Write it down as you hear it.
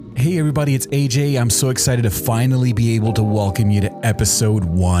Hey everybody, it's AJ. I'm so excited to finally be able to welcome you to episode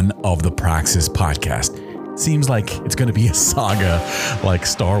 1 of the Praxis podcast. Seems like it's going to be a saga like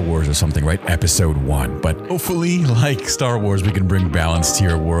Star Wars or something, right? Episode 1. But hopefully, like Star Wars, we can bring balance to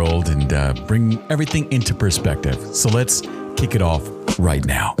your world and bring everything into perspective. So let's kick it off right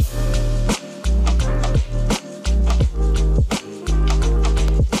now.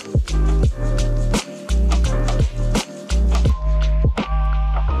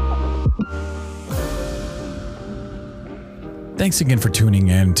 Thanks again for tuning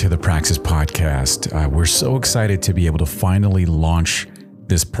in to the Praxis podcast. We're so excited to be able to finally launch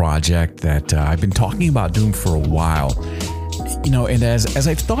this project that I've been talking about doing for a while. You know, and as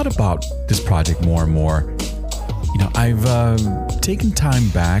I've thought about this project more and more, you know, I've taken time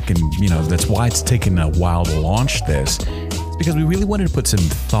back, and, you know, that's why it's taken a while to launch this. It's because we really wanted to put some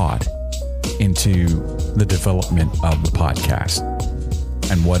thought into the development of the podcast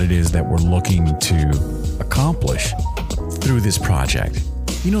and what it is that we're looking to accomplish through this project.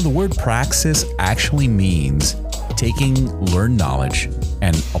 You know, the word praxis actually means taking learned knowledge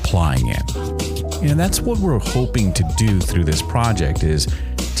and applying it. And that's what we're hoping to do through this project, is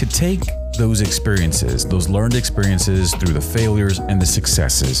to take those experiences, those learned experiences through the failures and the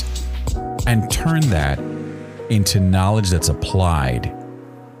successes, and turn that into knowledge that's applied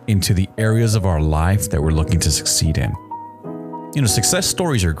into the areas of our life that we're looking to succeed in. You know, success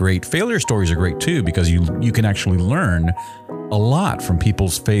stories are great. Failure stories are great too, because you can actually learn a lot from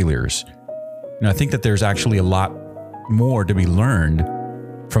people's failures. And I think that there's actually a lot more to be learned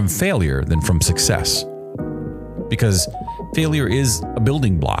from failure than from success, because failure is a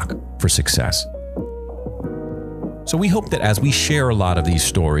building block for success. So we hope that as we share a lot of these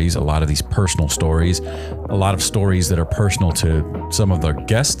stories, a lot of these personal stories, a lot of stories that are personal to some of the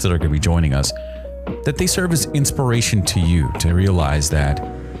guests that are going to be joining us, that they serve as inspiration to you to realize that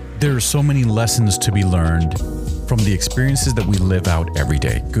there are so many lessons to be learned from the experiences that we live out every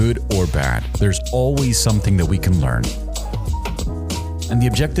day, good or bad. There's always something that we can learn. And the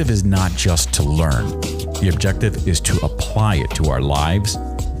objective is not just to learn. The objective is to apply it to our lives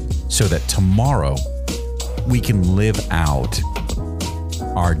so that tomorrow we can live out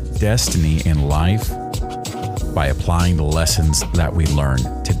our destiny in life by applying the lessons that we learn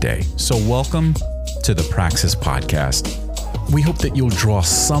today. So welcome to the Praxis podcast. We hope that you'll draw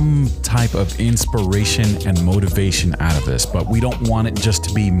some type of inspiration and motivation out of this, but we don't want it just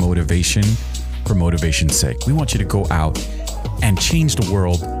to be motivation for motivation's sake. We want you to go out and change the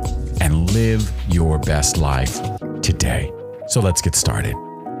world and live your best life today. So let's get started.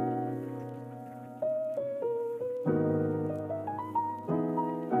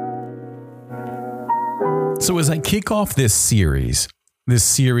 So as I kick off this series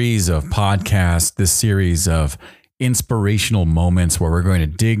of podcasts, this series of inspirational moments where we're going to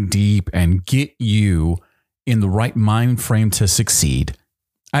dig deep and get you in the right mind frame to succeed,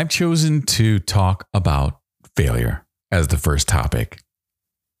 I've chosen to talk about failure as the first topic.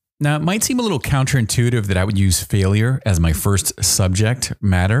 Now, it might seem a little counterintuitive that I would use failure as my first subject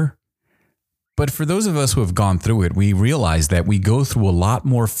matter, but for those of us who have gone through it, we realize that we go through a lot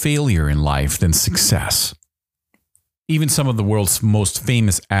more failure in life than success. Even some of the world's most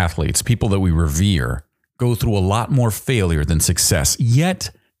famous athletes, people that we revere, go through a lot more failure than success.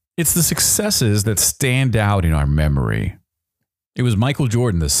 Yet, it's the successes that stand out in our memory. It was Michael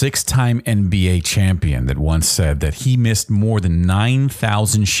Jordan, the 6-time NBA champion, that once said that he missed more than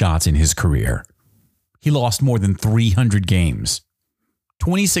 9,000 shots in his career. He lost more than 300 games.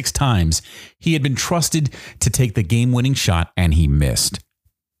 26 times he had been trusted to take the game-winning shot, and he missed.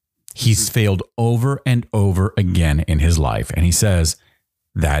 He's failed over and over again in his life, and he says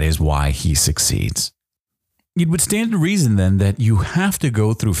that is why he succeeds. It would stand to reason then that you have to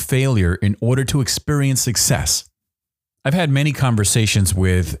go through failure in order to experience success. I've had many conversations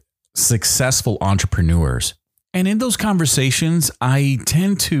with successful entrepreneurs, and in those conversations, I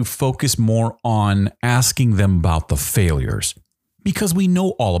tend to focus more on asking them about the failures, because we know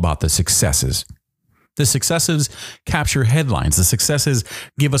all about the successes. The successes capture headlines. The successes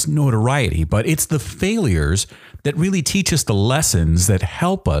give us notoriety, but it's the failures that really teach us the lessons that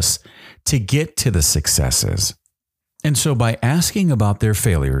help us to get to the successes. And so by asking about their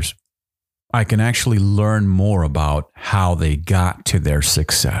failures, I can actually learn more about how they got to their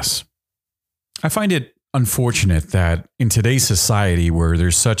success. I find it unfortunate that in today's society, where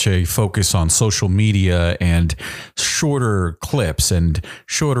there's such a focus on social media and shorter clips and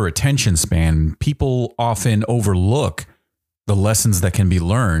shorter attention span, people often overlook the lessons that can be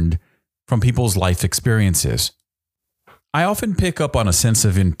learned from people's life experiences. I often pick up on a sense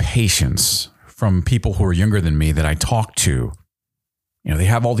of impatience from people who are younger than me that I talk to. They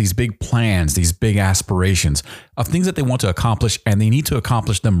have all these big plans, these big aspirations of things that they want to accomplish, and they need to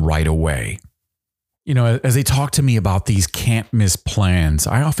accomplish them right away. As they talk to me about these can't miss plans,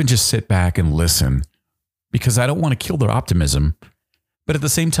 I often just sit back and listen because I don't want to kill their optimism. But at the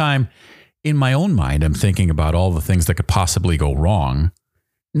same time, in my own mind, I'm thinking about all the things that could possibly go wrong,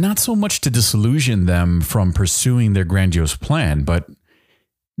 not so much to disillusion them from pursuing their grandiose plan, but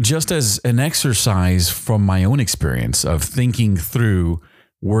just as an exercise from my own experience of thinking through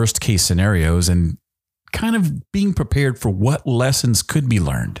worst case scenarios and kind of being prepared for what lessons could be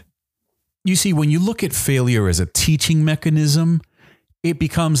learned. You see, when you look at failure as a teaching mechanism, it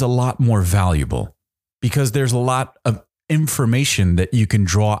becomes a lot more valuable because there's a lot of information that you can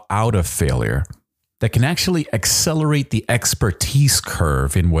draw out of failure that can actually accelerate the expertise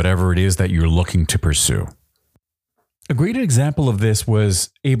curve in whatever it is that you're looking to pursue. A great example of this was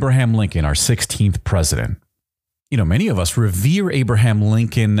Abraham Lincoln, our 16th president. Many of us revere Abraham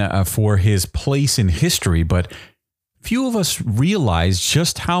Lincoln for his place in history, but few of us realize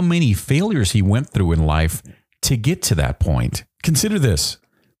just how many failures he went through in life to get to that point. Consider this.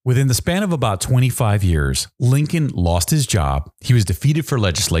 Within the span of about 25 years, Lincoln lost his job. He was defeated for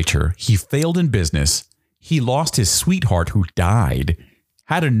legislature. He failed in business. He lost his sweetheart who died,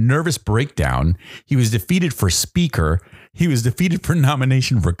 had a nervous breakdown. He was defeated for speaker. He was defeated for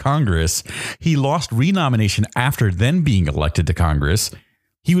nomination for Congress. He lost renomination after then being elected to Congress.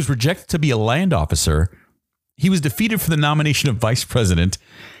 He was rejected to be a land officer. He was defeated for the nomination of vice president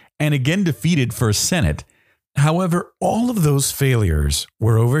and again defeated for Senate. However, all of those failures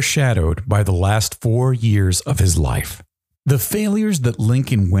were overshadowed by the last 4 years of his life. The failures that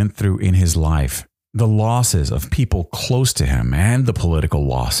Lincoln went through in his life, the losses of people close to him and the political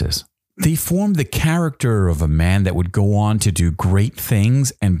losses, they formed the character of a man that would go on to do great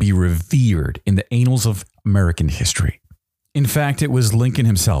things and be revered in the annals of American history. In fact, it was Lincoln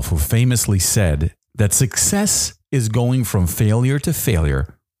himself who famously said that success is going from failure to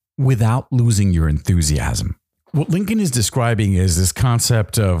failure without losing your enthusiasm. What Lincoln is describing is this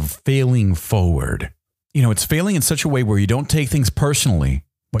concept of failing forward. It's failing in such a way where you don't take things personally,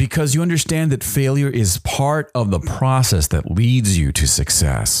 but because you understand that failure is part of the process that leads you to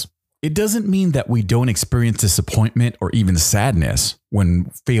success. It doesn't mean that we don't experience disappointment or even sadness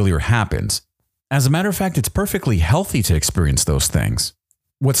when failure happens. As a matter of fact, it's perfectly healthy to experience those things.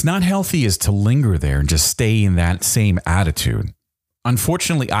 What's not healthy is to linger there and just stay in that same attitude.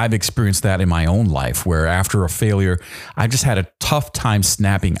 Unfortunately, I've experienced that in my own life where after a failure, I just had a tough time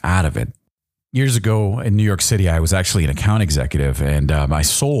snapping out of it. Years ago in New York City, I was actually an account executive and I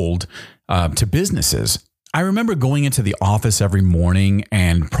sold to businesses. I remember going into the office every morning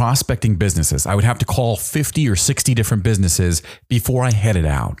and prospecting businesses. I would have to call 50 or 60 different businesses before I headed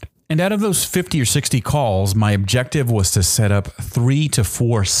out. And out of those 50 or 60 calls, my objective was to set up 3 to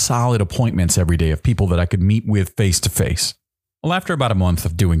 4 solid appointments every day of people that I could meet with face to face. Well, after about a month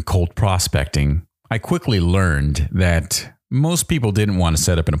of doing cold prospecting, I quickly learned that most people didn't want to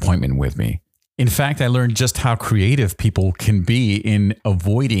set up an appointment with me. In fact, I learned just how creative people can be in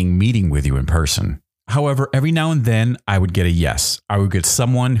avoiding meeting with you in person. However, every now and then I would get a yes. I would get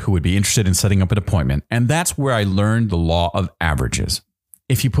someone who would be interested in setting up an appointment. And that's where I learned the law of averages.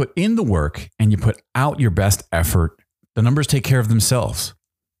 If you put in the work and you put out your best effort, the numbers take care of themselves.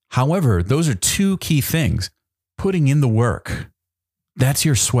 However, those are 2 key things. Putting in the work, that's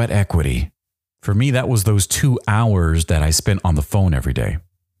your sweat equity. For me, that was those 2 hours that I spent on the phone every day.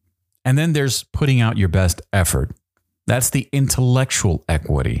 And then there's putting out your best effort. That's the intellectual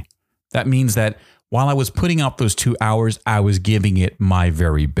equity. That means that while I was putting out those 2 hours, I was giving it my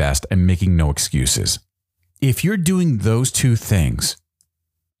very best and making no excuses. If you're doing those 2 things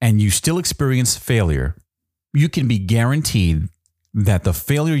and you still experience failure, you can be guaranteed that the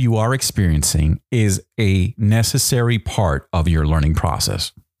failure you are experiencing is a necessary part of your learning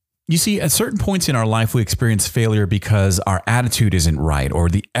process. You see, at certain points in our life, we experience failure because our attitude isn't right or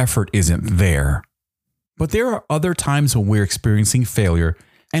the effort isn't there. But there are other times when we're experiencing failure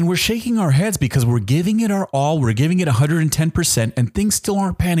and we're shaking our heads because we're giving it our all, we're giving it 110%, and things still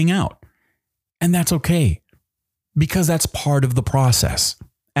aren't panning out. And that's okay, because that's part of the process.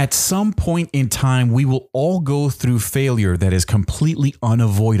 At some point in time, we will all go through failure that is completely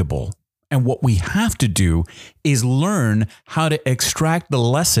unavoidable. And what we have to do is learn how to extract the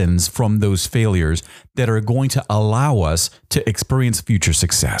lessons from those failures that are going to allow us to experience future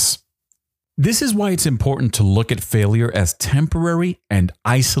success. This is why it's important to look at failure as temporary and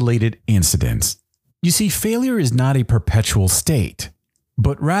isolated incidents. You see, failure is not a perpetual state,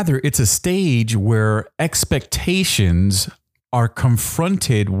 but rather it's a stage where expectations are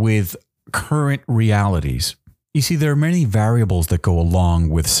confronted with current realities. You see, there are many variables that go along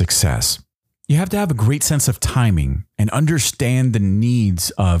with success. You have to have a great sense of timing and understand the needs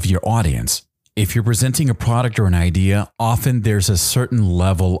of your audience. If you're presenting a product or an idea, often there's a certain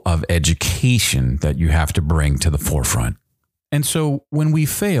level of education that you have to bring to the forefront. And so when we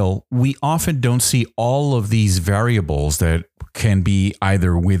fail, we often don't see all of these variables that can be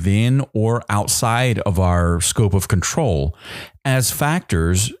either within or outside of our scope of control as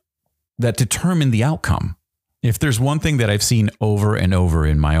factors that determine the outcome. If there's one thing that I've seen over and over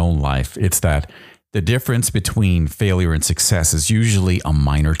in my own life, it's that the difference between failure and success is usually a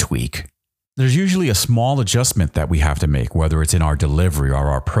minor tweak. There's usually a small adjustment that we have to make, whether it's in our delivery or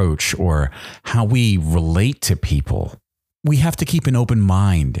our approach or how we relate to people. We have to keep an open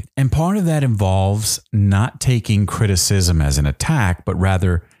mind. And part of that involves not taking criticism as an attack, but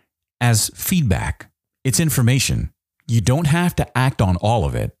rather as feedback. It's information. You don't have to act on all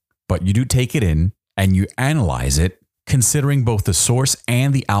of it, but you do take it in and you analyze it, considering both the source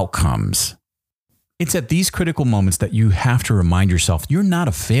and the outcomes. It's at these critical moments that you have to remind yourself you're not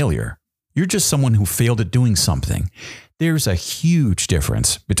a failure. You're just someone who failed at doing something. There's a huge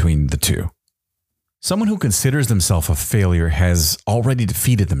difference between the two. Someone who considers themselves a failure has already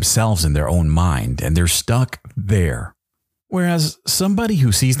defeated themselves in their own mind, and they're stuck there. Whereas somebody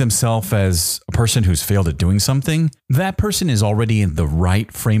who sees themselves as a person who's failed at doing something, that person is already in the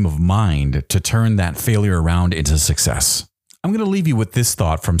right frame of mind to turn that failure around into success. I'm going to leave you with this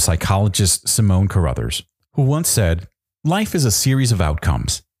thought from psychologist Simone Carruthers, who once said, "Life is a series of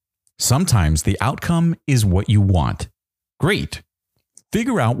outcomes. Sometimes the outcome is what you want. Great.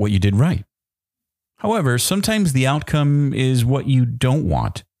 Figure out what you did right. However, sometimes the outcome is what you don't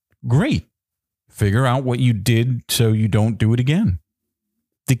want. Great. Figure out what you did so you don't do it again."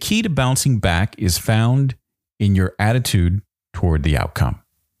 The key to bouncing back is found in your attitude toward the outcome.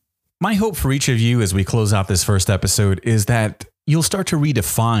 My hope for each of you as we close out this first episode is that you'll start to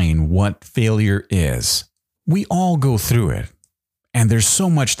redefine what failure is. We all go through it, and there's so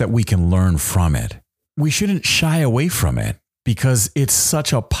much that we can learn from it. We shouldn't shy away from it because it's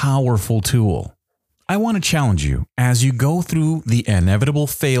such a powerful tool. I want to challenge you as you go through the inevitable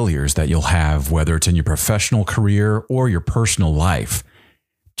failures that you'll have, whether it's in your professional career or your personal life,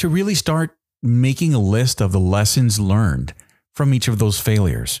 to really start making a list of the lessons learned from each of those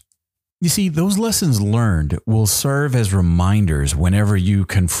failures. You see, those lessons learned will serve as reminders whenever you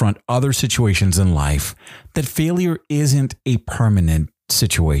confront other situations in life that failure isn't a permanent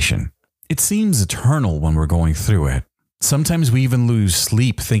situation. It seems eternal when we're going through it. Sometimes we even lose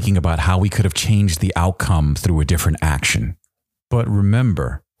sleep thinking about how we could have changed the outcome through a different action. But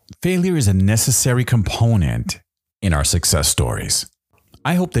remember, failure is a necessary component in our success stories.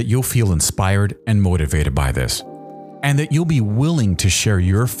 I hope that you'll feel inspired and motivated by this, and that you'll be willing to share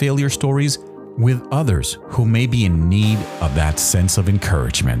your failure stories with others who may be in need of that sense of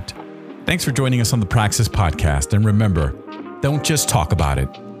encouragement. Thanks for joining us on the Praxis Podcast, and remember, don't just talk about it,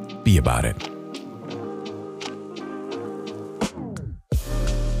 be about it.